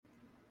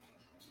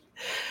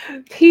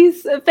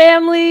Peace,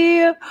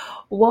 family.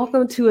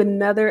 Welcome to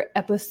another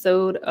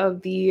episode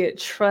of the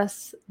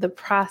Trust the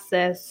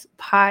Process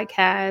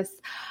podcast.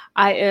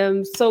 I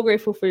am so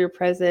grateful for your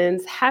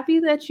presence. Happy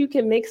that you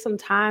can make some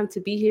time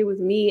to be here with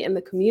me and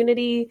the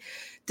community,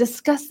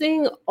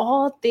 discussing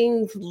all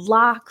things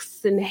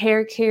locks and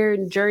hair care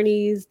and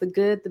journeys, the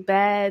good, the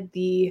bad,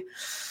 the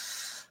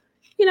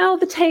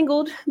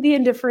tangled, the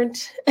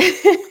indifferent.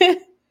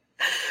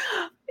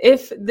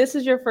 If this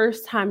is your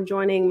first time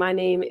joining, my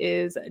name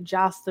is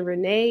Jocelyn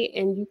Renee,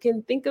 and you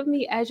can think of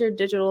me as your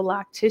digital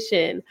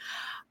loctician.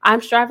 I'm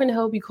striving to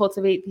help you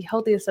cultivate the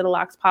healthiest set of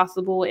locks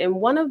possible. And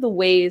one of the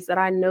ways that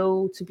I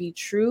know to be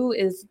true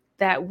is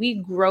that we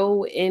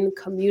grow in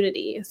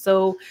community.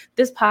 So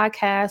this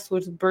podcast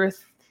was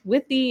birthed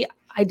with the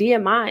idea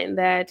in mind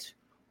that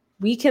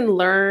we can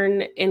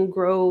learn and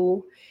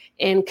grow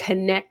and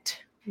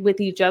connect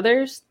with each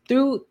other's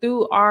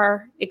through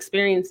our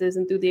experiences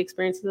and through the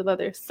experiences of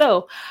others.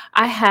 So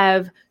I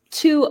have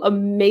two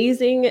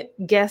amazing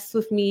guests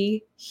with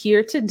me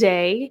here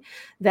today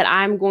that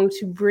I'm going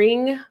to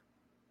bring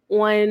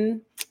on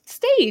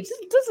stage.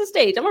 This is a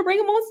stage. I'm going to bring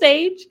them on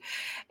stage.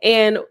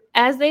 And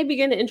as they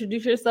begin to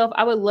introduce yourself,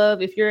 I would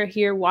love if you're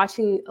here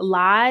watching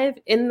live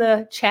in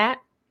the chat,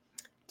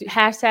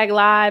 hashtag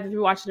live. If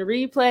you're watching the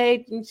replay,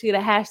 you can see the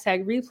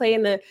hashtag replay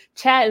in the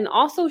chat, and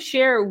also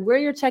share where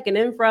you're checking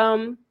in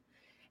from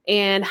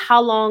and how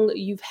long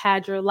you've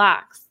had your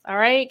locks. All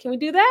right, can we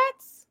do that?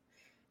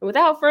 And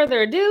without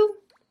further ado,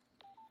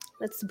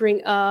 let's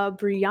bring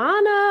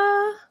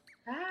Brianna.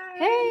 Hi.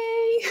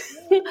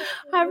 Hey.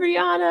 Hi,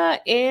 Brianna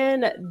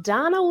and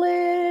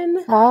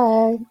Donalyn.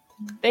 Hi.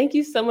 Thank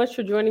you so much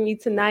for joining me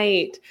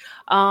tonight.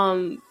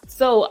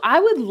 So I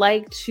would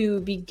like to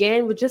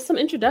begin with just some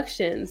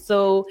introductions.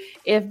 So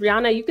if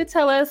Brianna, you could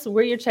tell us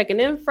where you're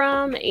checking in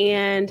from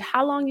and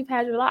how long you've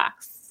had your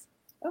locks.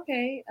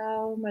 Okay.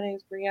 My name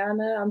is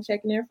Brianna. I'm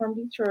checking in from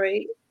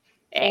Detroit.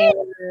 Hey.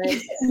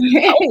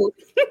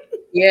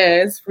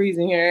 Yeah, it's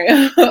freezing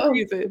here.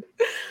 Freezing.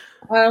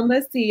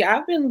 Let's see.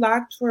 I've been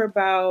locked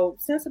for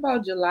since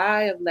about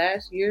July of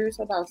last year,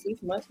 so about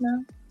 6 months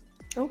now.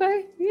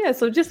 Okay. Yeah.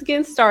 So just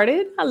getting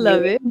started. I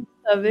love it.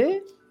 Love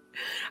it.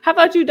 How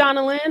about you,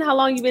 Donalyn? How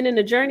long you been in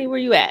the journey? Where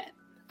you at?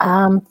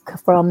 I'm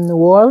from New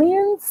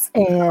Orleans,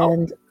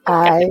 and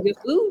I've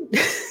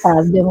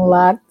been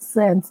locked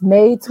since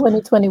May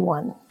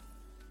 2021.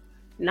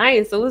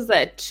 Nice. So was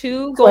that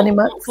 20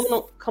 months?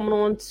 Coming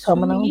on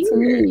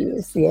 2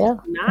 years. Yeah.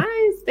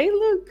 Nice. They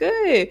look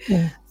good.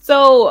 Yeah.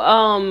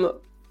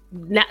 So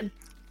now,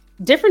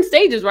 different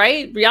stages,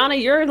 right?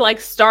 Brianna, you're like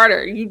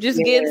starter. You just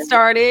getting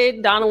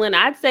started. Donalyn,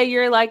 I'd say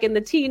you're like in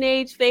the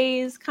teenage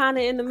phase, kind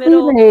of in the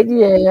middle.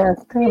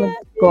 Kind of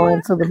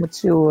going to the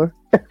mature.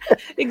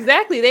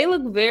 Exactly. They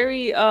look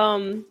very,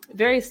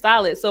 very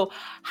stylish. So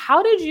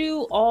how did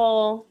you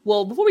all,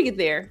 well, before we get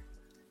there,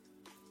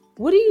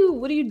 what do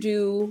you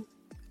do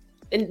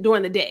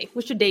during the day?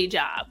 What's your day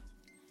job?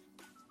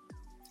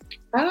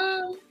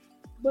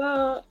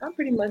 Well, I'm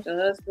pretty much a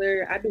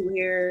hustler. I do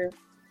hair.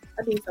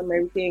 I do some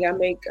everything. I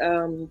make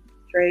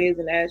trays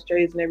and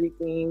ashtrays and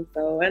everything.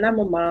 So, and I'm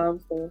a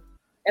mom. So,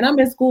 and I'm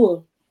in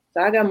school.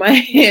 So I got my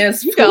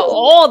hands. You got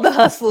all the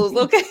hustles,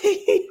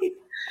 okay?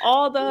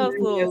 All the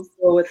hustles.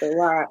 With a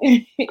lot.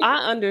 I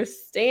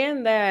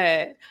understand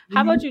that.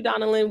 How about you,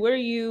 Donalyn? What are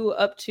you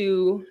up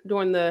to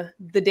during the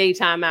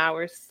daytime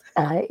hours?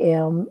 I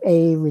am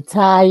a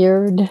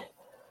retired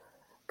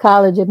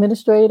college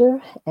administrator,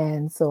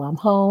 and so I'm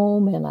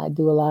home and I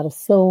do a lot of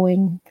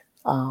sewing.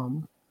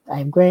 I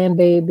have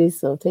grandbabies,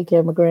 so take care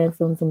of my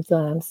grandson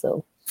sometimes.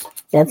 So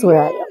that's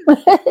where I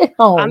am.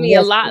 Home. I mean,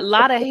 a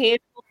lot of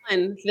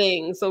hands-on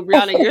things. So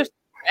Brianna, you're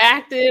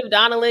active.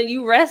 Donalyn,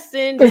 you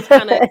resting, just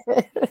kind of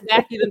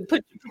back you to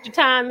put your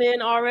time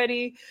in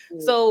already.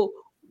 So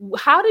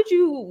how did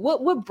you,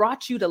 what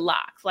brought you to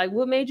locks? Like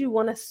what made you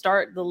want to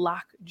start the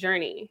lock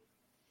journey?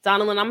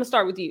 Donalyn, I'm gonna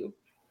start with you.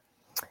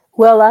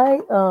 Well,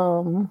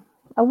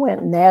 I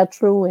went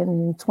natural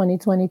in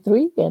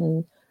 2023,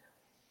 and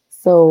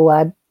so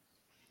I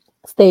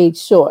stayed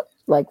short,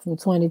 like from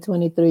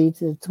 2023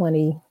 to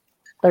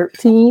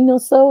 2013 or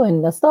so,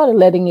 and I started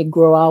letting it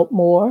grow out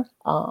more.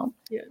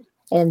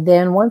 And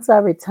then once I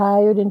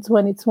retired in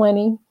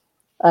 2020,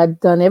 I'd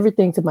done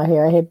everything to my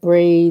hair. I had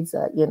braids,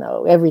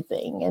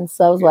 everything, and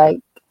so I was like,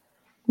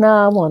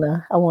 "Nah,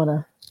 I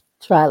wanna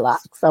try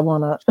locks. I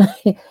wanna,"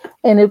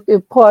 and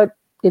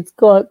it's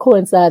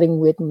coinciding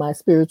with my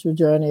spiritual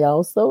journey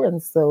also.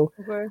 And so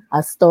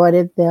I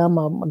started them.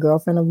 A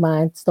girlfriend of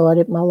mine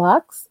started my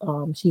locks.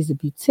 She's a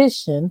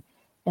beautician.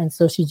 And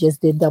so she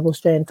just did double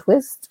strand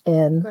twists.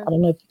 And I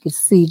don't know if you could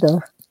see the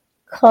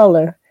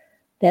color.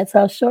 That's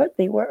how short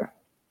they were.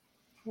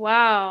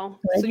 Wow.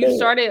 Right so you there.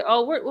 Started,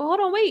 hold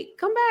on, wait,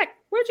 come back.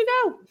 Where'd you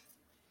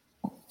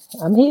go?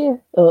 I'm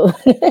here. Oh.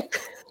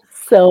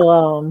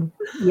 So,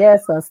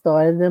 yes, I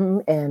started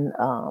them, and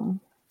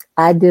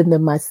I did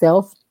them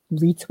myself,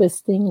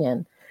 retwisting,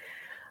 and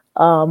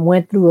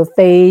went through a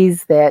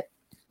phase that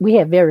we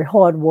had very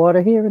hard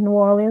water here in New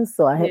Orleans.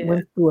 So I had Yeah.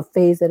 went through a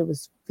phase that it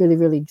was really,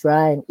 really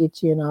dry and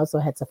itchy, and I also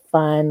had to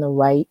find the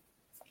right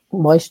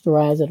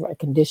moisturizer, the right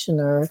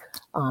conditioner.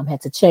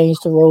 Had to change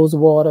to rose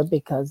water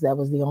because that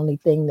was the only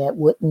thing that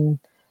wouldn't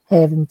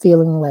have him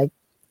feeling like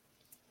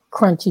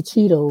crunchy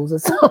Cheetos or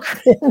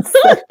something. So,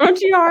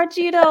 Crunchy hard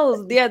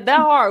Cheetos. Yeah, that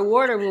hard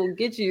water will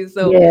get you.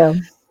 So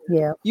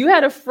yeah. you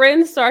had a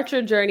friend start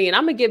your journey, and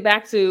I'm gonna get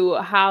back to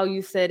how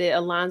you said it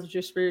aligns with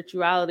your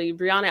spirituality.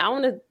 Brianna, I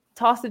want to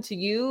toss it to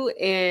you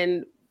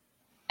and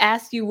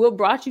ask you what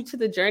brought you to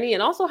the journey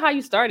and also how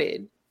you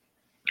started.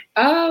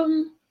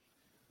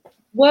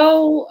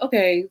 Well,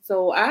 okay,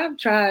 so I've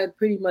tried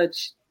pretty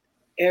much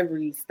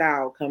every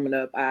style coming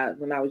up.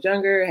 When I was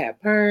younger, I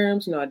had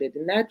perms, I did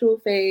the natural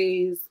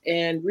phase,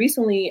 and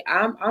recently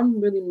I'm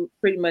really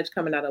pretty much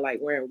coming out of like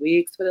wearing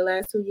wigs for the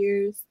last 2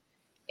 years,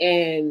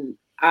 and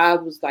I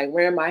was like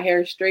wearing my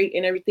hair straight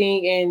and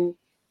everything,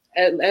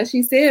 and as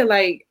she said,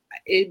 like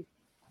it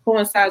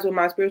coincides with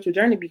my spiritual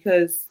journey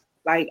because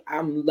like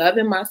I'm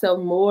loving myself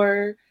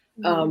more.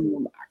 I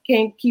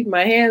can't keep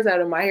my hands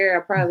out of my hair.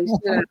 I probably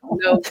should. I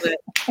don't know, but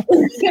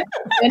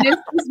and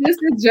it's just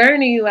a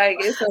journey. Like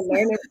it's a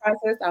learning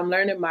process. I'm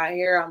learning my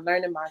hair. I'm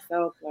learning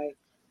myself. Like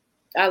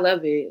I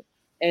love it.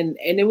 And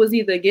it was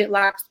either get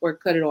locks or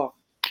cut it off.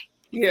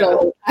 Yeah.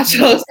 So I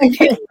chose to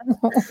get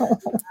locks. I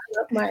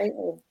love my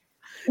hair.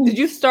 Did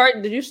you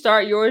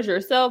start yours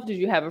yourself? Did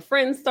you have a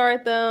friend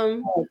start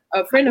them?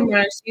 A friend of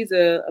mine, she's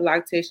a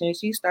loctician.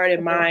 She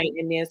started mine,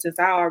 and then since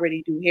I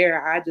already do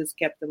hair, I just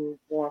kept them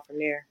going from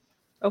there.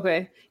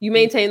 Okay. You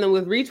maintain them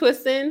with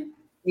retwisting?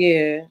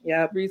 Yeah.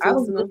 I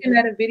was looking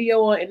at a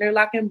video on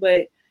interlocking,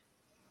 but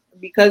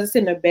because it's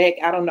in the back,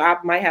 I don't know. I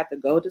might have to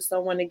go to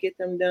someone to get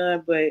them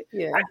done. But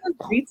yeah, I think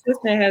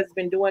retwisting has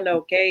been doing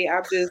okay.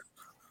 I've just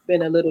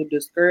been a little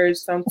discouraged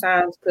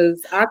sometimes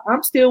because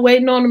I'm still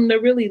waiting on them to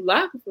really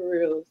lock for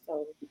real.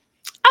 So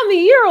I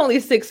mean, you're only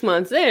 6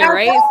 months in,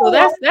 right? So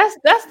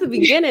that's the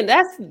beginning.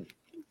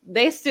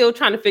 They still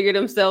trying to figure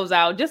themselves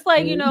out. Just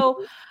like,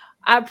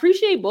 I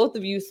appreciate both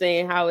of you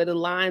saying how it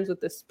aligns with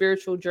the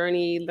spiritual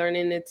journey,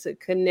 learning it to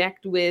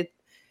connect with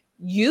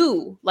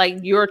you, like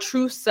your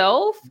true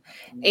self,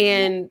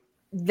 and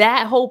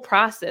that whole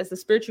process,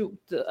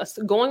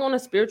 going on a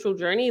spiritual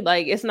journey.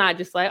 Like it's not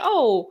just like,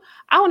 oh,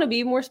 I want to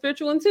be more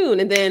spiritual in tune,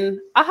 and then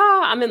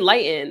I'm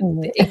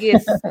enlightened.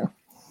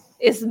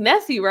 It's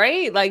messy,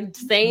 right? Like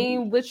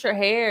same with your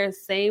hair,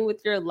 same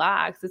with your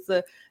locks. It's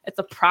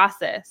a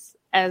process,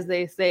 as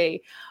they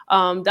say.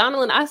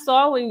 Donalyn, I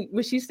saw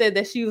when she said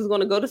that she was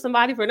going to go to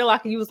somebody for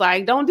interlock, and you was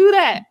like, "Don't do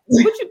that."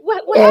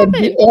 What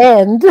happened?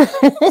 And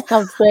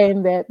I'm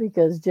saying that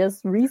because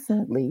just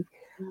recently,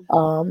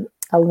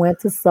 I went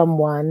to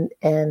someone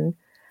and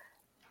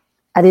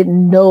I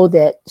didn't know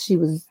that she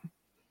was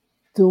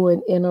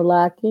doing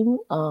interlocking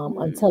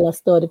until I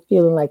started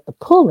feeling like the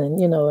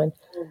pulling, and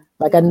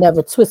like I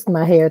never twist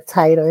my hair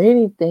tight or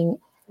anything.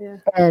 Yeah.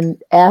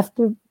 And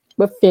after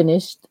we're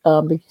finished,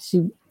 because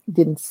she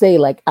didn't say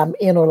like I'm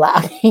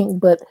interlocking,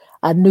 but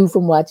I knew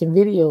from watching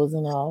videos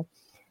and all.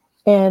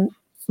 And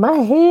my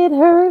head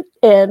hurt,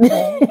 and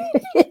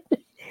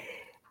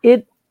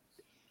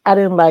I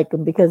didn't like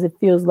them because it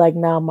feels like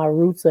now my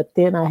roots are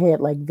thin. I had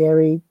like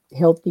very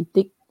healthy,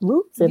 thick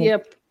roots.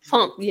 And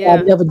plump. Yeah.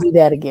 I'll never do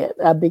that again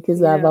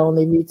because I've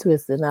only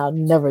retwisted, and I'll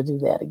never do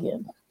that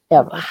again,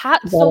 ever.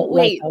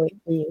 Wait,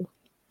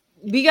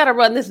 we got to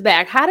run this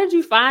back. How did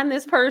you find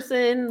this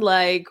person?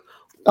 Like,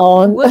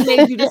 what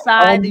made you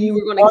decide that you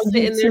were going to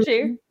sit in their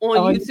chair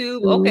on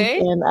YouTube? Okay.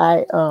 And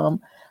I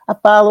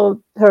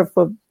followed her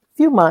for a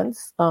few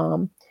months.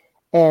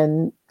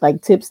 And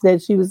like tips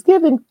that she was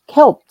giving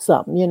helped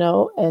some,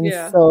 and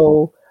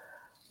so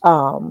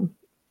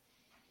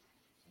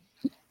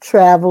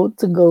traveled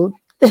to go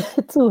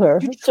to her.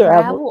 You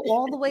travel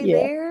all the way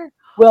there?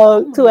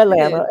 Well, to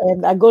Atlanta,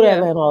 and I go to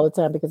Atlanta all the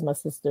time because my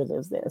sister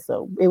lives there,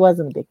 so it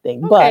wasn't a big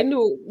thing. Okay, but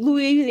no,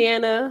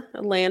 Louisiana,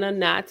 Atlanta,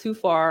 not too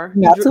far.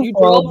 Not too you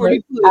far, drove or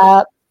you flew?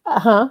 I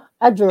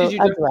drove. You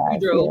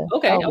drive. drove.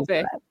 Yeah,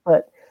 okay. Drive.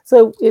 But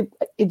so it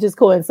just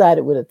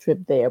coincided with a trip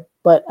there,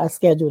 but I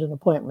scheduled an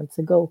appointment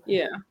to go.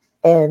 Yeah.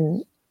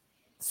 And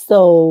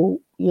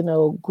so,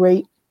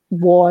 great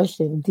wash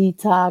and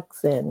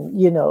detox and,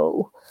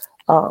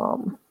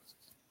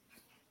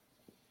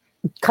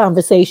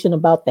 conversation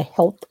about the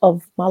health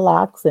of my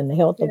locks and the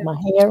health of my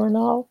hair and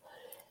all.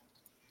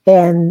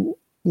 And,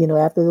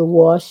 after the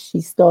wash,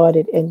 she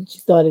started in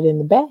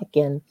the back.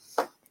 And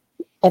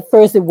at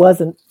first it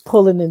wasn't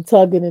pulling and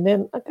tugging. And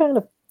then I kind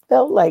of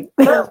felt like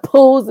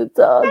pulls and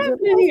tugs. And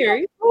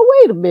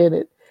wait a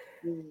minute.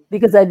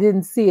 Because I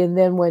didn't see. And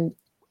then when,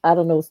 I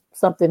don't know,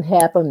 something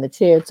happened, the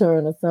chair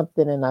turned or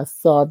something, and I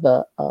saw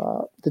the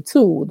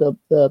tool,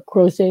 the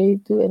crochet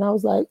tool, and I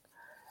was like,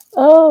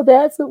 oh,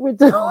 that's what we're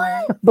doing.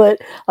 But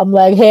I'm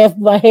like half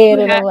my head,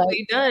 and I'm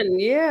like, done.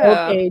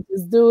 Yeah. Okay,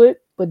 just do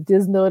it. But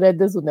just know that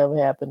this will never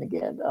happen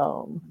again.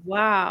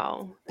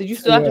 Wow. Did you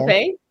still have to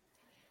pay?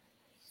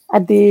 I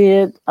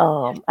did.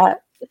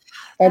 At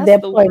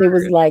that point, it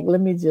was like,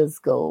 let me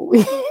just go.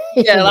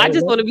 Yeah, I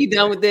just want to be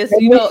done with this.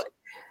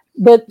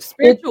 but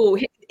spiritual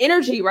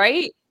energy,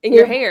 right? In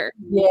your hair.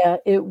 Yeah,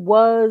 it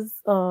was.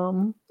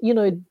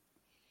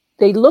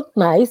 They look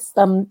nice.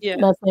 I'm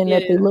not saying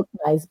that they look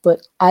nice,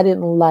 but I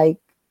didn't like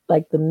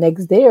the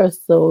next day or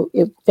so.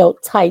 It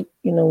felt tight,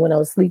 when I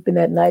was sleeping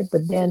at night.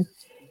 But then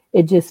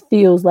it just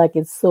feels like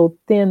it's so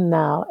thin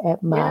now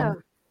at my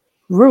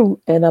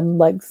root, and I'm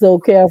like so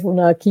careful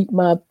now. I keep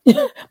my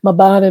my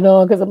bonnet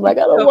on because I'm like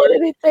I don't want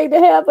anything to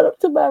happen up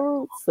to my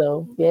roots.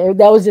 So yeah,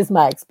 that was just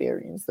my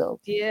experience. So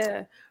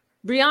yeah.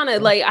 Brianna,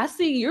 like I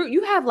see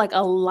you have like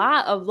a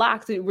lot of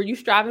locks. Were you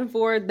striving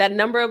for that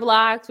number of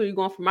locks? Were you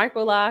going for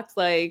micro locks?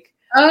 Like,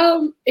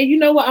 and you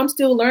know what? I'm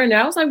still learning.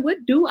 I was like,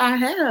 what do I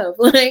have?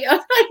 Like, I'm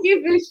not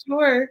even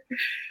sure.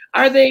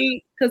 Are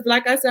they? Because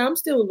like I said, I'm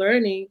still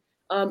learning.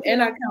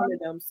 And I counted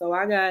them, so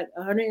I got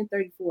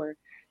 134.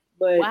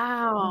 But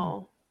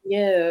wow,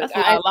 yeah, that's a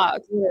lot of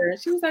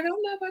locks. She was like, I'm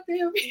not about to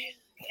help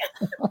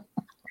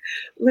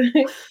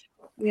you.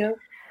 Yeah.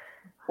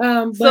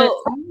 But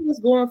I was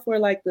going for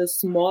like the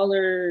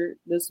smaller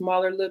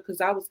look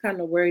because I was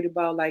kind of worried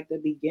about like the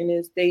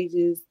beginning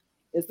stages.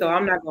 And so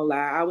I'm not gonna lie,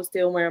 I was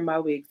still wearing my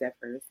wigs at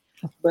first.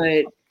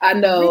 But I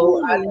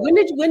know.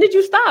 Really? When did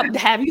you stop?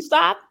 Have you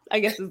stopped? I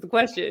guess is the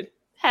question.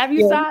 Have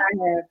you stopped?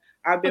 I have.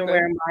 I've been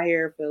wearing my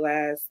hair for the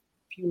last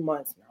few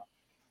months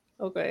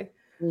now. Okay.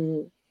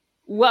 Mm-hmm.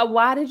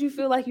 Why did you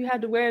feel like you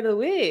had to wear the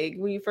wig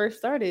when you first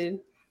started?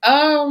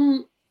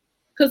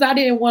 Because I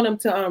didn't want them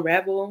to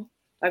unravel.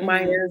 Like my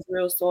hair is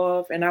real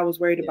soft, and I was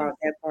worried about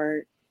that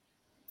part.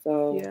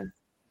 So,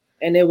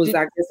 and it was,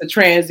 I guess, a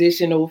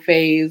transitional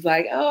phase.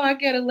 Like, oh, I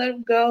gotta let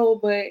them go,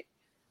 but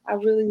I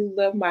really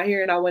love my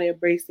hair, and I want to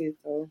embrace it.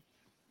 So,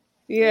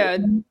 yeah,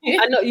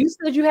 I know you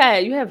said you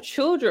have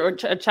children or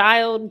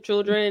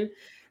children.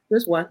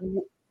 Just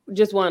one.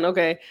 Just one.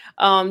 Okay.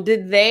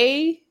 Did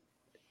they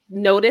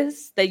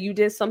notice that you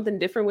did something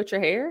different with your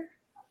hair?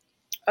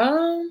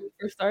 When you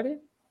first started?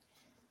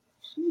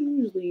 She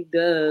usually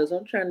does.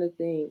 I'm trying to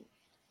think.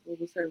 What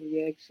was her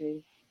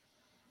reaction?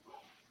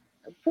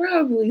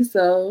 Probably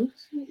so.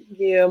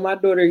 Yeah, my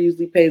daughter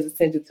usually pays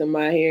attention to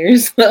my hair,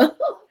 so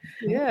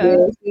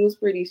yeah, she was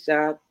pretty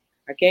shocked.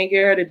 I can't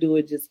get her to do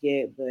it just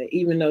yet, but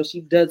even though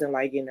she doesn't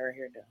like getting her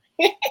hair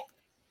done.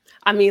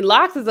 I mean,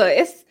 locks is I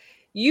don't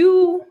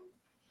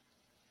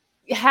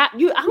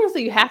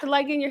say you have to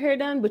like getting your hair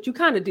done, but you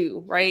kind of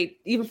do, right?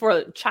 Even for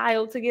a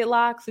child to get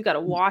locks, you got to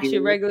wash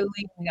it regularly.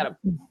 You got to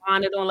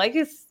bond it on. Like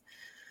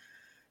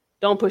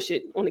don't push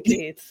it on the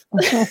kids.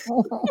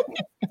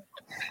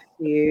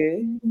 Yeah.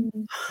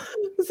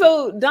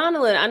 So,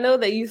 Donalyn, I know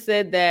that you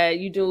said that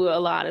you do a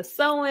lot of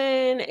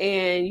sewing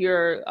and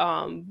you're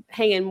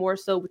hanging more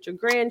so with your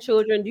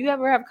grandchildren. Do you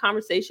ever have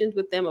conversations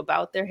with them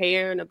about their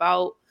hair and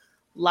about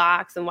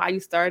locks and why you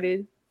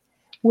started?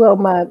 Well,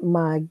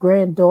 my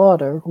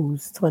granddaughter,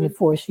 who's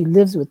 24, she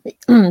lives with me,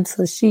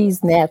 so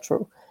she's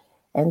natural.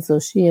 And so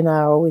she and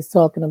I are always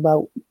talking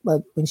about,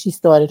 like, when she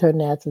started her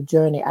natural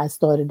journey, I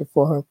started it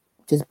for her,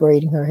 just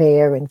braiding her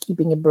hair and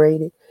keeping it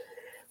braided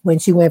when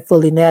she went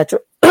fully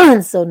natural.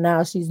 So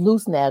now she's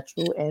loose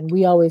natural, and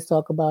we always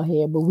talk about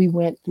hair, but we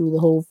went through the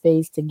whole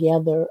phase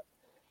together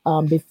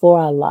before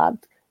I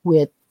locked,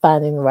 with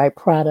finding the right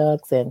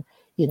products and,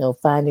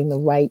 finding the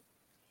right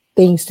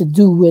things to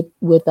do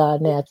with our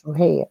natural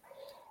hair.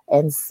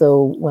 And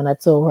so when I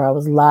told her I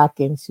was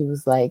locking, she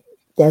was like,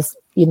 that's,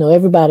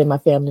 everybody in my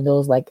family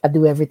knows, like, I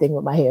do everything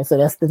with my hair. So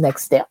that's the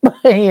next step,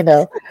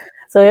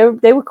 So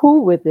they were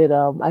cool with it.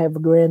 I have a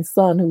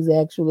grandson who's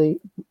actually,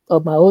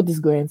 my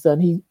oldest grandson,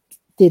 he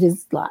did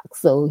his lock.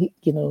 So,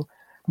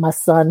 my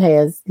son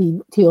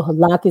he'll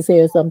lock his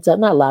hair sometimes,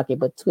 not lock it,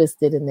 but twist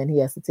it, and then he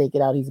has to take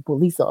it out. He's a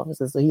police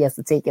officer, so he has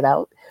to take it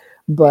out.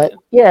 But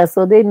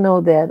so they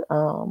know that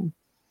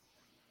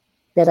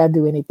that I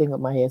do anything with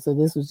my hair. So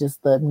this was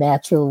just the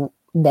natural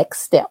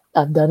next step.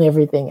 I've done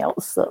everything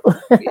else. So.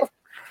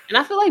 And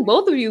I feel like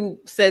both of you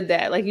said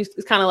that. Like, it's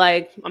kind of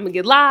like, I'm going to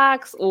get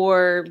locks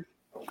or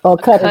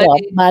cut it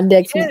off. My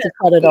next was to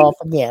cut it off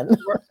again.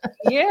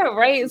 Yeah,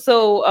 right.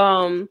 So,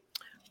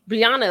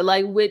 Brianna,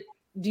 like,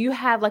 do you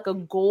have like a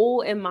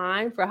goal in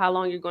mind for how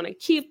long you're going to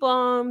keep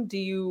them? Do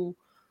you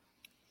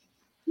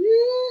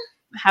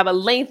have a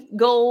length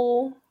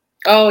goal?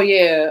 Oh,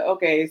 yeah.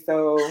 Okay.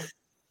 So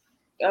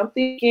I'm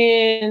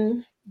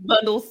thinking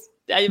bundles.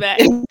 Are you back?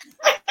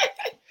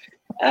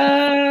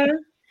 I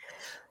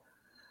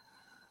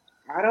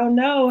don't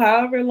know.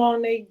 However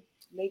long they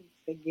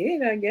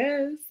get, I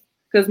guess.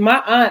 Because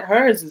my aunt,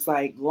 hers is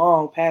like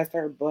long past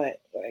her butt.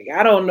 Like,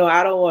 I don't know.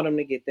 I don't want them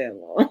to get that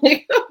long.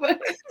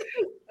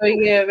 but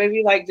yeah,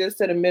 maybe like just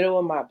to the middle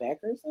of my back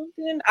or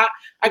something.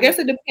 I guess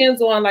it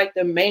depends on like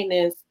the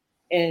maintenance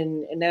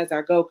and as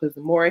I go, because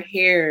the more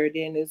hair,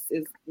 then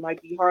it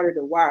might be harder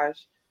to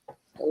wash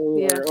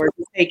or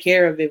to take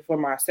care of it for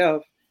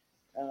myself.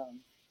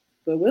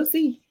 But we'll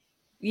see.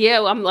 Yeah,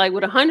 well, I'm like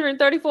with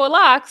 134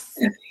 locks.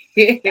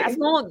 That's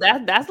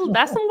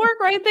some work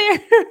right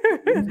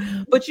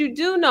there. But you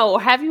do know,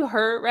 have you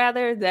heard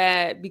rather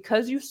that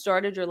because you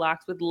started your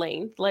locks with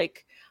length,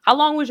 like how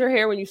long was your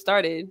hair when you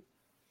started?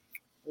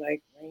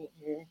 Like right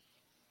here.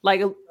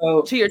 Like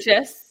to your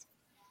chest?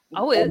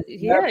 Oh,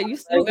 yeah, you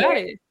still got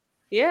it.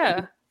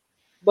 Yeah.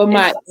 But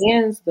my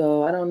ends,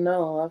 though, I don't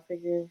know. I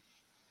figure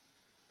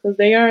because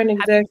they aren't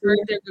exactly.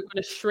 They're going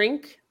to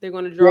shrink. They're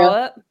going to draw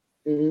up.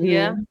 Mm-hmm.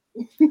 Yeah.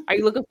 Are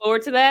you looking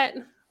forward to that?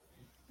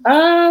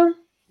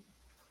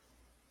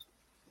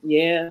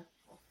 Yeah.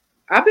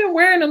 I've been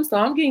wearing them, so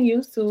I'm getting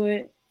used to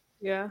it.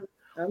 Yeah.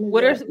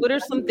 What are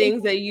some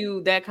things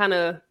that kind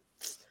of,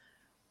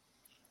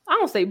 I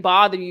don't say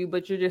bother you,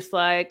 but you're just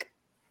like,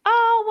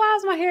 oh, why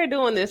is my hair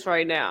doing this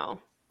right now?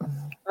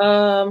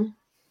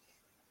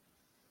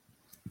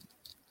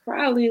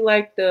 Probably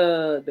like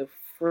the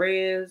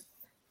frizz,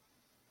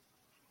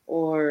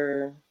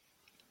 or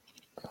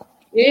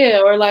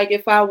like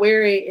if I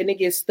wear it and it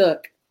gets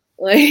stuck.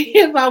 Like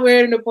if I wear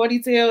it in a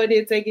ponytail and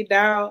then take it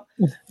down,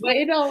 but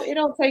it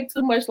don't take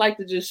too much like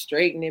to just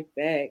straighten it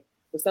back.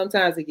 But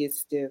sometimes it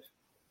gets stiff.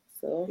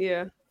 So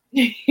yeah,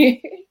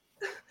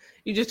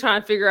 you just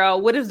trying to figure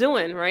out what it's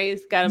doing, right?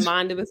 It's got a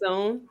mind of its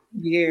own.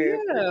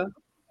 Yeah.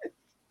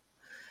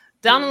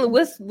 Donald,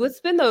 what's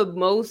been the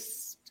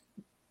most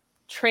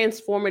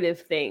transformative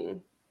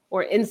thing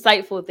or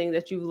insightful thing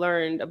that you've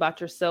learned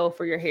about yourself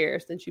or your hair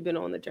since you've been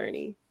on the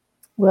journey?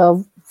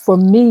 Well, for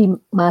me,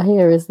 my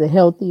hair is the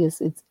healthiest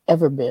it's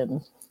ever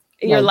been.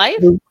 In your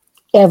life?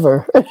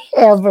 Ever.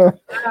 Wow.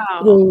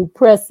 Through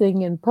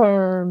pressing and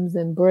perms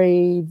and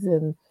braids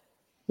and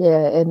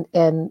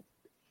and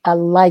I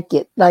like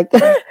it. Like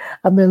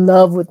I'm in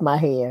love with my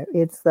hair.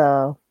 It's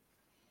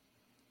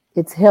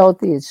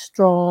healthy, it's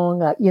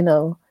strong,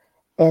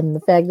 and the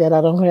fact that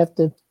I don't have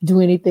to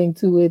do anything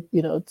to it,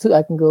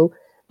 I can go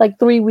like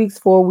 3 weeks,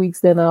 4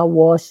 weeks, then I'll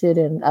wash it,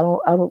 and I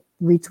don't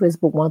retwist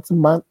but once a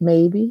month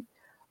maybe.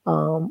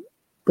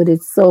 But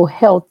it's so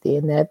healthy,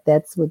 and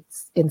that's what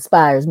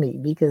inspires me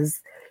because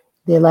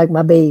they're like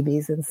my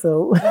babies, and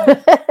so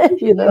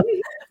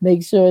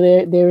make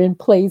sure they're in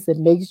place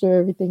and make sure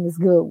everything is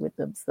good with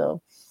them.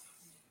 So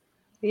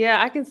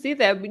yeah, I can see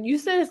that. But you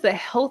said it's the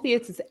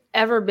healthiest it's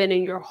ever been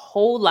in your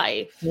whole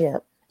life. Yeah.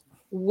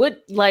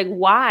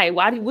 Why?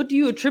 What do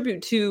you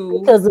attribute to?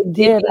 Because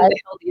again,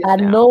 I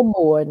know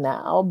more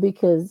now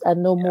because I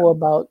know more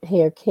about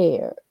hair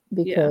care.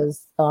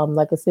 Because,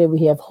 like I said,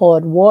 we have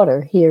hard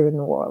water here in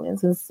New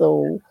Orleans. And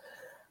so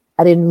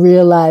I didn't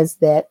realize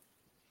that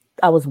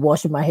I was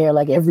washing my hair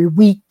like every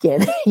week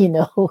and,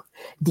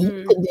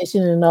 deep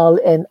conditioning and all.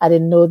 And I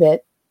didn't know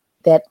that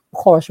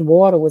harsh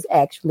water was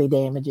actually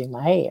damaging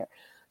my hair.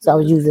 So I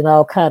was using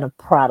all kind of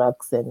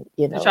products and,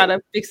 to try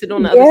to fix it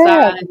on the other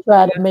side. To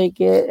try to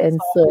make it.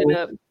 And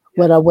so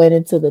when I went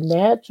into the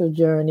natural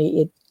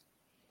journey,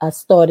 I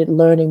started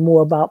learning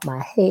more about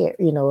my hair,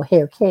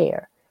 hair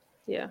care.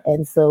 Yeah.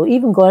 And so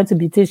even going to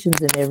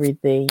beauticians and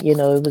everything, it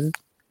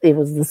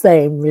was the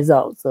same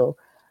result. So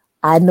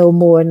I know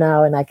more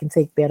now and I can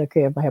take better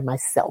care of my hair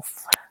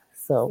myself.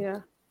 So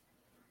yeah.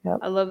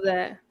 I love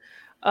that.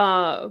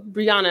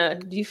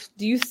 Brianna, do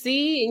you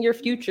see in your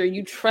future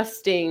you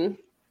trusting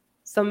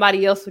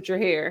somebody else with your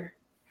hair?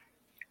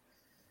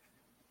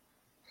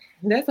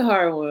 That's a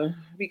hard one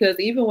because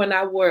even when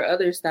I wore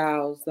other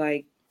styles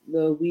like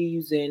the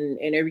weaves and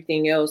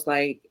everything else,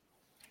 like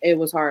it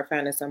was hard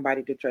finding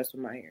somebody to trust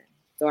with my hair.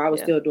 So I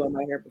was still doing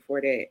my hair before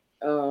that.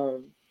 I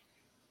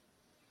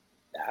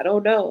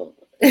don't know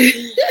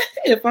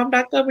if I'm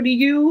not coming to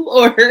you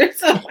or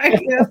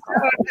somebody else.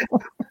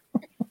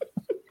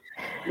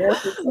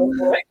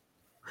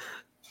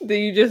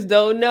 You just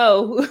don't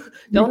know.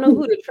 Don't know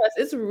who to trust.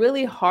 It's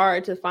really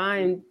hard to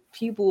find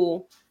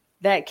people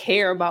that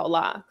care about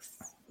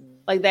locks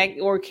like that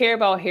or care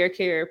about hair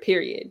care,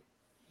 period.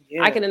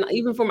 Yeah. I can,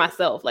 even for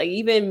myself, like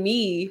even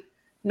me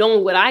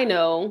knowing what I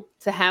know,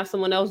 to have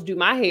someone else do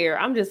my hair,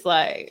 I'm just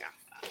like,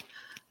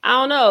 I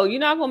don't know. You're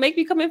not gonna make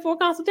me come in for a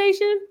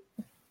consultation?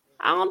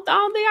 I don't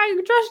think I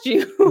can trust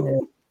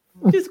you.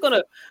 Yeah. Just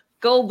gonna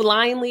go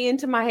blindly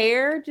into my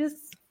hair.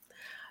 Just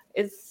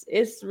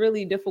it's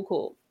really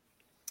difficult.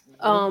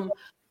 So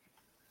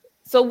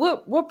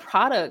what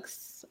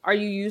products are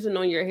you using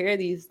on your hair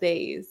these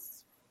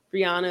days,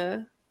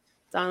 Brianna,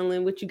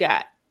 Donalyn? What you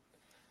got?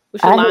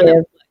 What's your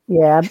lineup?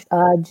 Yeah,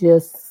 I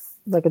just,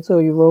 like I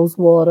told you, rose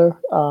water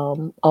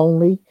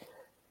only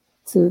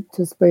to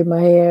spray my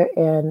hair,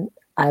 and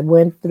I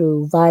went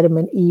through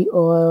vitamin E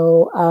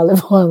oil,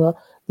 olive oil.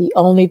 The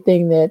only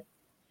thing that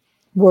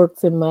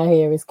works in my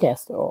hair is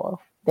castor oil.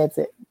 That's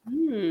it.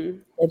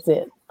 That's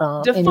it.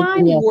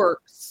 Define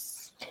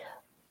works.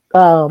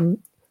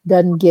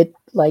 Doesn't get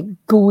like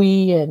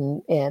gooey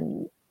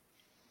and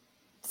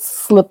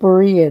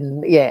slippery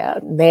and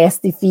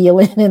nasty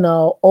feeling and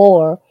all.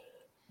 Or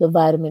the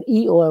vitamin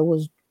E oil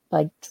was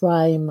like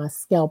drying my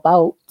scalp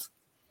out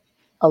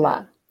a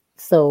lot.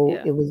 So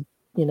it was,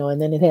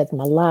 and then it had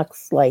my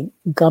locks like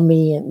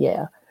gummy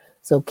and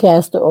So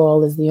castor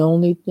oil is the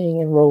only thing,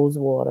 in rose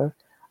water.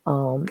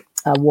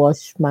 I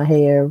wash my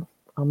hair,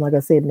 like I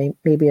said,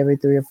 maybe every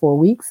 3 or 4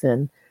 weeks,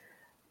 and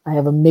I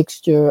have a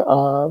mixture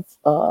of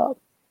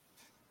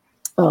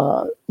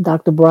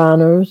Dr.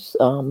 Bronner's,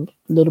 a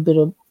little bit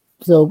of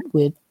soap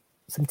with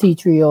some tea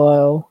tree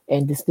oil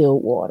and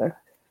distilled water.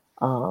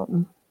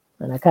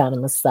 and I kind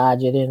of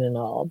massage it in and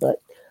all.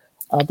 But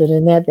other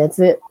than that, that's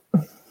it.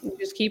 You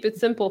just keep it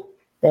simple.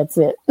 That's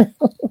it.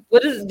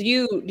 What is do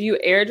you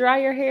air dry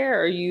your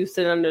hair or you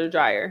sit under the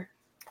dryer?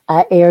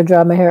 I air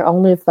dry my hair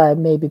only if I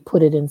maybe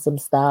put it in some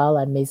style.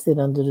 I may sit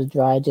under the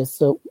dryer just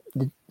so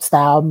the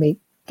style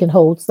can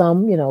hold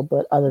some,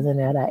 but other than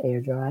that, I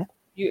air dry.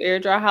 You air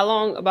dry. How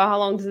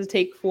long does it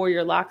take for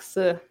your locks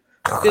to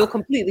feel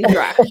completely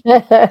dry?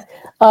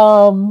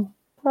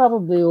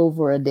 Probably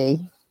over a day.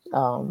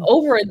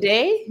 Over a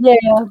day?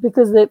 Yeah,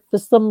 because for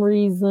some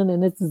reason,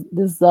 and this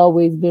has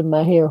always been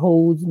my hair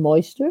holds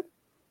moisture,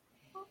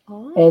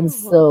 and Oh,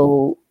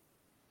 so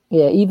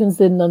yeah, even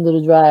sitting under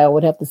the dryer, I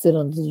would have to sit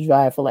under the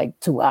dryer for like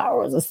 2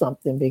 hours or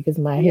something because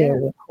my hair yeah,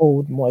 would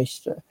hold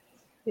moisture.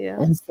 yeah,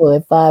 And so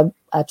if I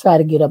try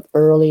to get up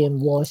early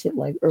and wash it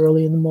like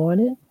early in the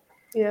morning,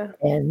 yeah.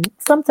 and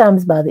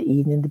sometimes by the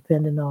evening,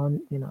 depending on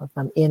if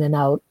I'm in and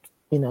out.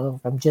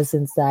 If I'm just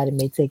inside, it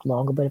may take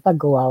longer. But if I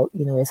go out,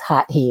 it's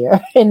hot here,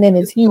 and then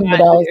it's It's humid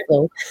hot here.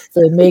 also,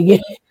 so it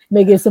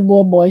may get some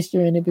more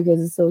moisture in it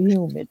because it's so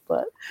humid.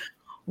 But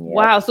yeah,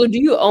 Wow. So do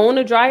you own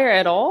a dryer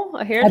at all?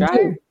 A hair I dryer?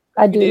 do.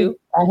 I You do. do?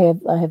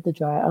 I have the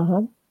dryer.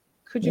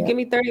 Could you Yeah. give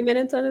me 30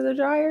 minutes under the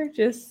dryer?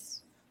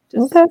 Just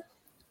Okay.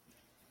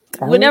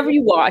 I will. whenever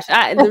you wash.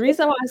 And the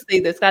reason why I say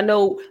this, I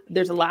know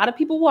there's a lot of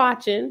people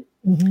watching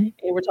Hmm.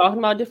 and we're talking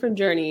about different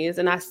journeys,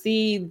 and I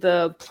see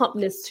the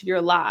plumpness to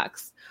your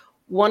locks.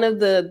 One of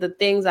the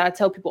things I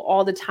tell people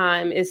all the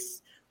time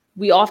is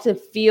we often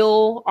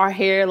feel our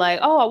hair like,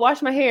 oh, I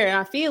wash my hair and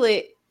I feel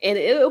it, and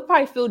it'll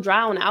probably feel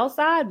dry on the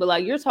outside, but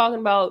like you're talking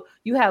about,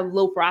 you have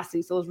low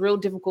porosity, so it's real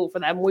difficult for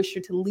that moisture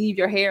to leave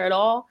your hair at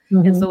all,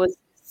 and Hmm. so it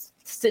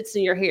sits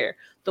in your hair.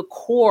 The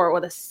core or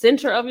the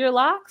center of your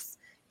locks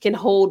can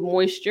hold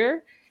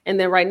moisture. And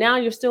then right now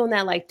you're still in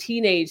that like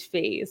teenage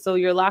phase. So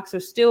your locks are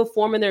still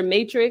forming their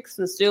matrix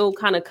and still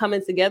kind of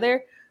coming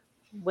together.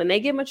 When they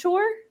get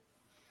mature,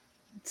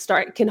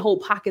 can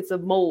hold pockets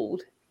of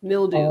mold,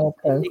 mildew in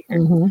Okay. there.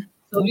 Hmm.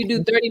 So if you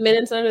do Okay. 30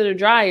 minutes under the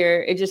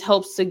dryer, it just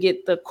helps to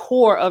get the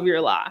core of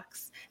your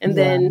locks. And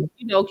then,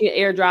 Right. can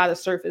air dry the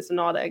surface and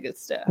all that good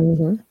stuff.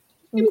 Hmm.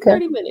 Give me Okay.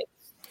 30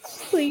 minutes,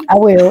 please. I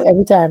will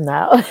every time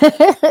now.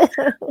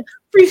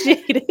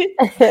 Appreciate it.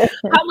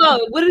 How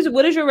about what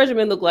does your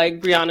regimen look like,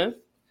 Brianna?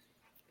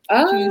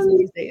 What you using Um,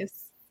 these days?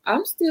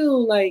 I'm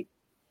still like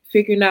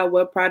figuring out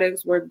what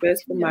products work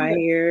best for my Yeah.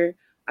 hair.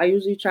 I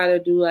usually try to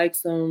do like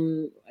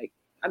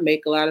I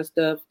make a lot of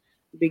stuff,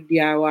 big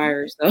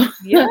DIYer. So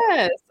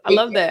Yes, I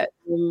love that.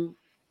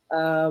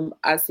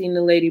 I seen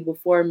the lady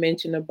before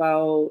mention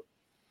about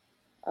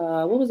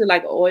what was it,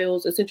 like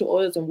oils, essential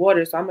oils and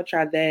water. So I'm gonna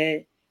try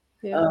that.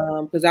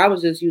 Yeah. Because I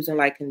was just using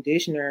like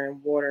conditioner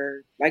and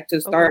water, like to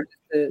Okay. start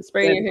to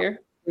Spray in wet your hair.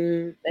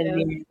 and Yeah.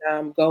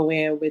 then go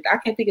in with, I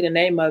can't think of the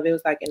name of it. It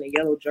was like in a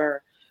yellow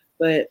jar,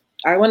 but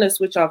I want to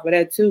switch off of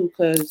that too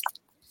because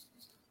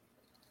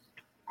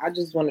I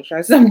just want to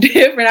try something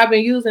different. I've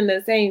been using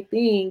the same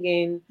thing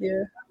and Yeah.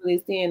 not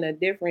really seeing a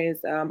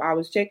difference. I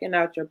was checking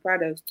out your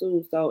products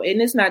too, so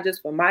and it's not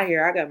just for my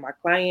hair. I got my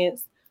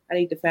clients. I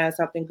need to find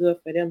something good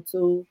for them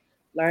too.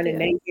 Learning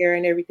Yeah. their hair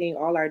and everything,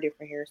 all our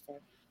different hair stuff.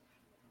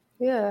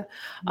 Yeah.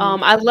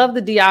 I love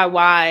the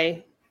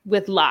DIY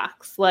with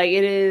locks. Like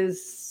it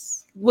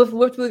is with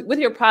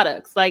your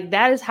products. Like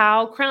that is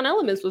how Crown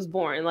Elements was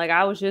born. Like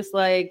I was just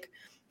like,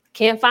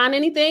 can't find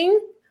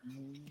anything.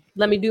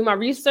 Let me do my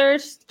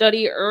research,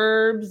 study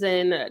herbs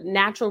and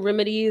natural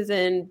remedies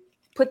and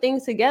put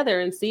things together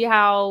and see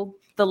how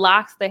the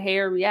locks, the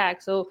hair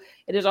react. So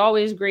it is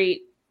always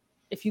great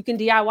if you can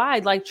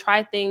DIY, like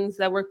try things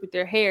that work with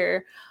your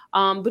hair.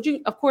 But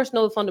you, of course,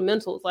 know the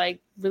fundamentals, like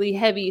really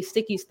heavy,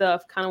 sticky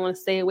stuff. Kind of want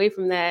to stay away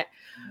from that.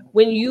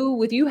 With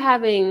you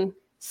having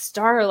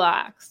starter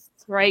locks,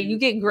 right? You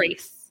get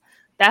grace.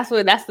 That's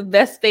the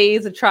best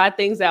phase to try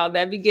things out.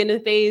 That beginning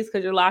phase,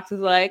 because your locks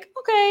is like,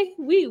 okay,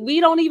 we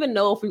don't even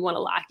know if we want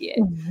to lock yet.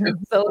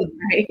 So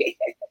Right.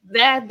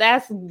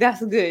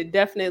 that's good.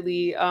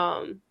 Definitely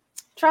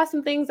try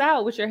some things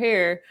out with your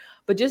hair,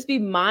 but just be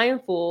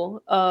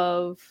mindful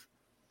of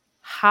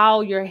how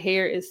your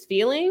hair is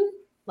feeling.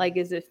 Like,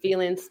 is it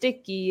feeling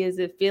sticky? Is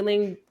it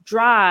feeling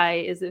dry?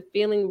 Is it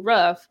feeling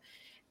rough?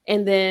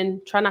 And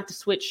then try not to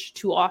switch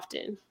too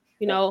often.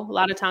 A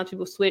lot of times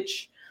people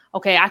switch.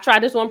 Okay, I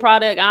tried this one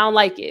product, I don't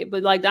like it.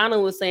 But like Donna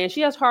was saying,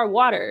 she has hard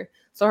water.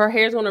 So her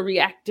hair is going to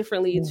react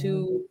differently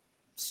to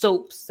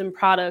soaps and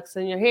products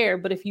in your hair.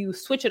 But if you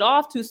switch it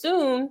off too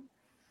soon,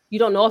 you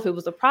don't know if it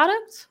was the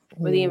product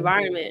or the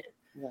environment.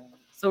 Right.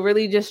 So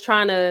really just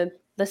trying to,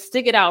 let's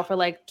stick it out for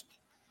like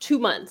 2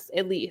 months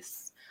at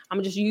least. I'm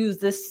going to just use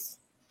this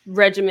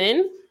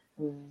regimen,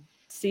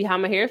 see how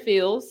my hair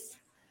feels.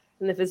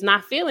 And if it's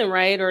not feeling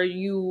right or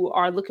you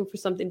are looking for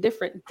something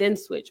different, then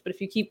switch. But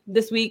if you keep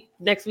this week,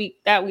 next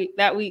week, that week,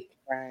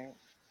 Right.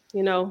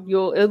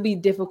 it'll be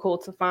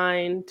difficult to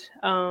find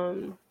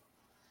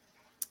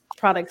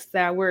products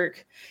that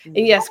work.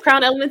 And yes,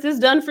 Crown Elements is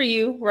done for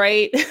you,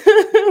 right?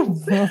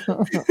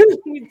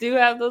 We do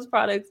have those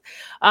products.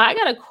 I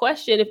got a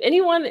question. If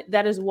anyone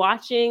that is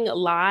watching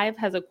live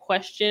has a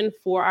question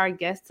for our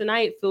guest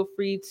tonight, feel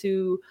free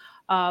to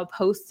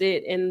post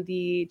it in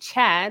the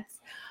chats.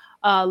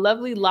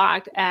 Lovely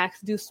Locked asks,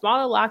 do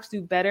smaller locks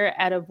do better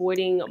at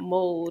avoiding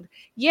mold?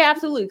 Yeah,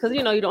 absolutely. Because,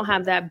 you know, you don't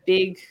have that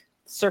big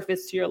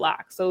surface to your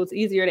lock, so it's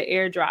easier to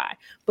air dry.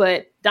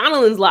 But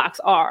Donalyn's locks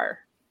are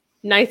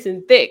nice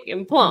and thick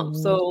and plump.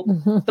 So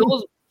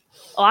those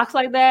locks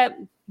like that,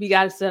 we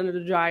got to sit under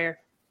the dryer.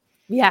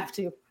 We have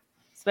to,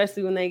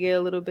 especially when they get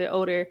a little bit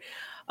older.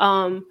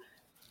 Brianna,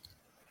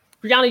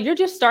 you're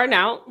just starting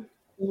out,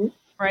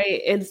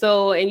 right? And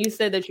you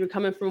said that you're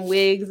coming from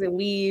wigs and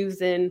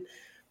weaves and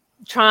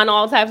trying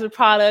all types of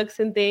products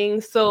and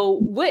things. So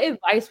what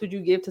advice would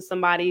you give to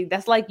somebody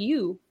that's like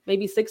you,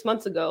 maybe 6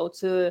 months ago,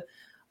 to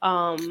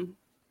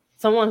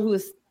someone who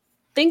is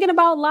thinking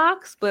about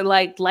locks, but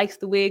like likes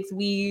the wigs,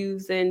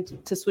 weaves,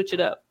 and to switch it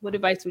up? What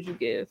advice would you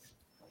give?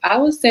 I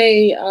would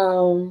say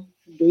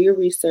do your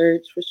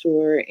research for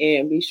sure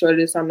and be sure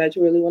that it's something that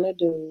you really want to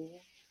do.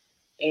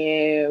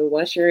 And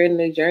once you're in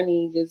the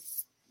journey,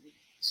 just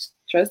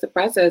trust the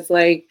process,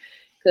 like,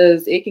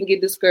 because it can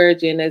get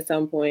discouraging at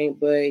some point,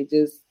 but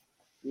just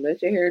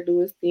let your hair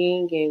do its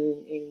thing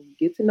and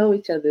get to know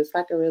each other. It's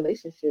like a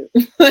relationship.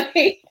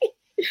 I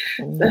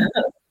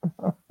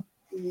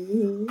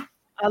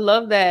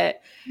love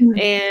that.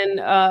 And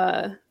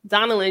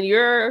Donalyn,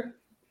 you're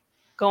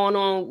going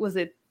on, was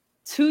it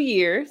 2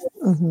 years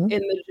in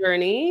the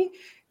journey?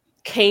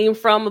 Came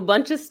from a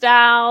bunch of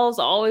styles,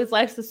 always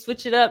likes to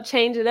switch it up,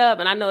 change it up.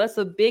 And I know that's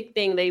a big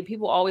thing.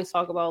 People always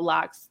talk about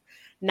locks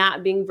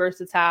not being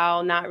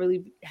versatile, not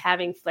really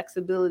having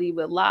flexibility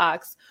with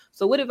locks.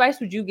 So what advice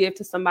would you give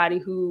to somebody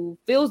who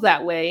feels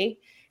that way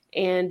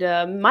and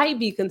might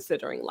be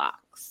considering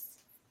locks?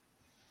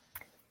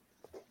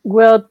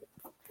 Well,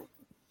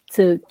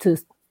 to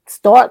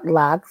start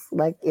locks,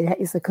 like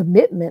it's a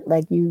commitment,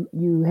 like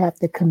you have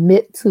to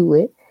commit to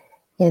it.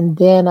 And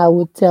then I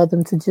would tell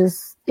them to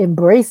just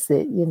embrace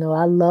it. You know,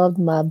 I loved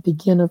my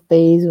beginner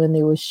phase when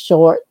they were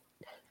short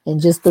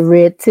and just the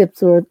red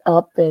tips were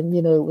up and,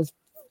 you know, it was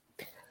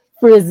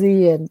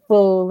frizzy and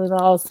full and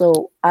all.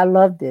 So I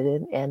loved it.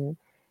 And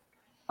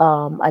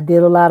I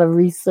did a lot of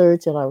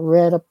research and I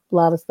read a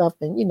lot of stuff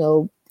and, you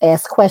know,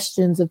 asked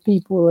questions of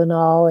people and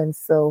all. And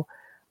so,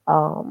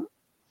 I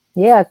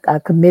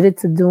committed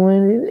to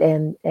doing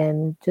it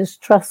and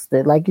just trust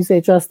it. Like you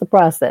say, trust the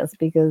process,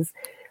 because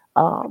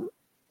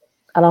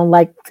I don't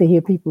like to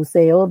hear people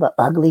say, oh, the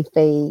ugly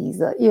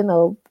phase. You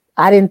know,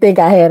 I didn't think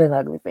I had an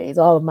ugly phase.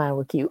 All of mine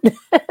were cute.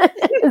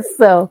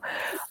 So,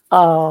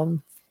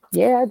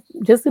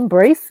 just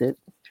embrace it,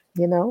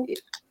 you know?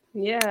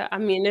 Yeah, I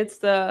mean,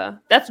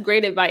 that's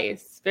great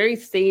advice. Very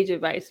sage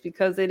advice,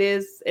 because it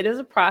is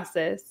a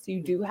process.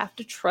 You do have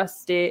to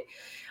trust it.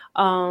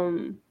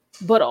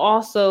 But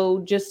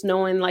also just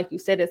knowing, like you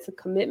said, it's a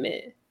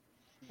commitment,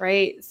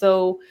 right?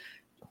 So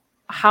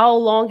how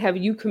long have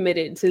you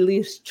committed to at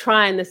least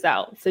trying this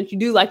out, since you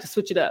do like to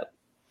switch it up?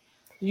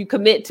 You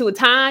commit to a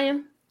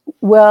time?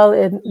 Well,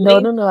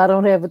 no, I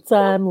don't have a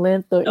time,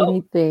 length, or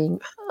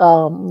anything.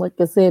 Like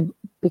I said,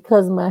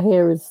 because my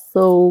hair is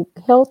so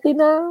healthy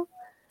now,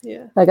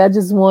 like I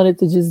just wanted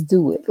to just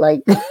do it.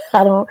 Like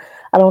I don't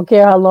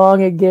care how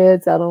long it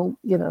gets. I don't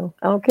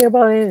care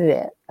about any of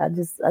that. I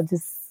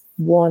just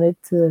wanted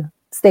to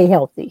stay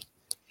healthy.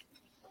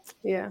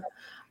 Yeah,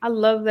 I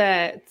love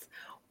that.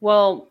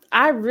 Well,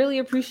 I really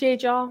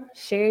appreciate y'all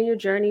sharing your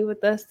journey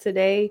with us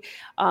today.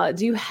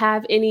 Do you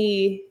have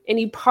any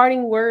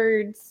parting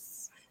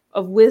words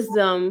of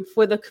wisdom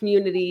for the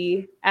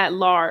community at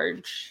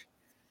large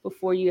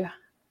before you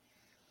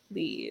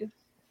leave?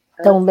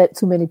 Don't let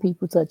too many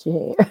people touch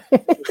your hair.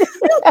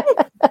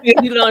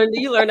 You learned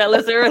that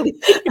lesson early.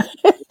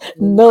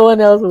 No one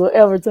else will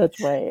ever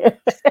touch my hair.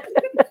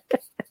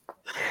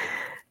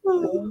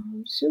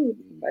 Shoot,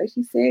 like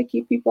she said,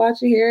 keep people out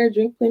your hair,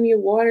 drink plenty of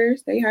water,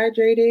 stay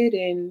hydrated,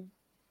 and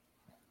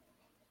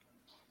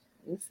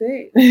that's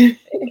it. And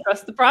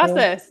trust the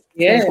process.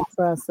 Yeah. Trust the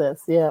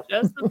process. Yeah.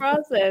 Just the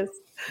process.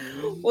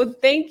 Well,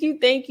 thank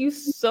you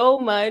so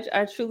much.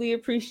 I truly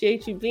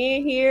appreciate you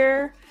being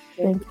here.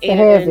 Thanks for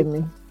having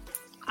me.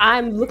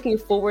 I'm looking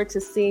forward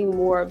to seeing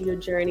more of your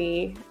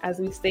journey as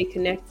we stay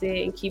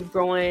connected and keep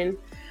growing.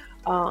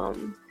 I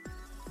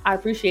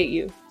appreciate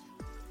you.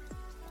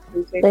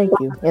 Thank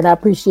you. And I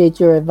appreciate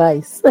your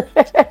advice.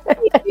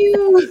 Thank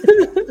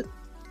you.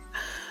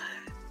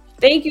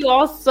 Thank you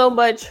all so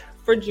much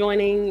for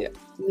joining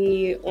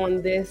me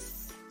on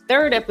this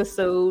third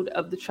episode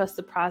of the Trust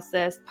the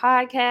Process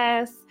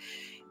podcast.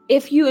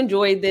 If you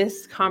enjoyed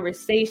this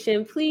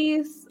conversation,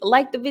 please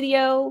like the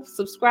video,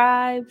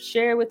 subscribe,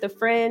 share with a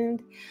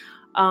friend,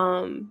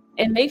 and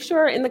make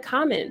sure in the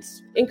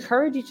comments,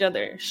 encourage each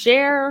other,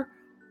 share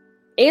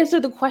answer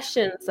the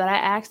questions that I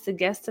asked the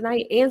guests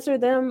tonight. Answer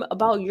them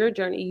about your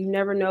journey. You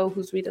never know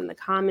who's reading the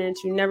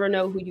comments. You never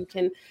know who you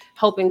can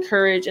help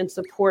encourage and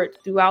support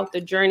throughout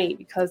the journey,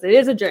 because it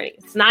is a journey.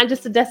 It's not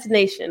just a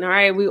destination. All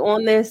right. We're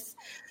on this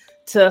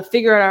to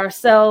figure out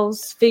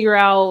ourselves, figure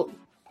out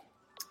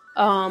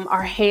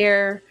our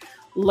hair,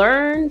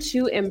 learn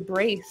to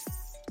embrace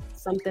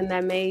something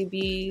that may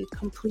be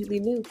completely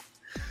new.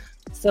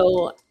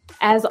 So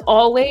as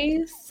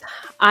always,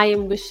 I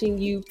am wishing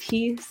you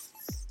peace,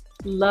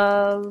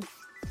 love,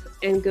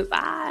 and good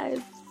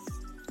vibes.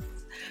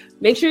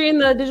 Make sure you're in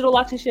the digital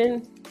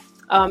loctician,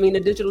 the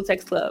digital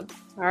text club.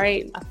 All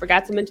right. I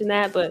forgot to mention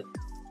that, but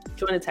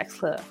join the text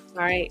club.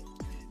 All right.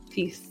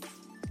 Peace.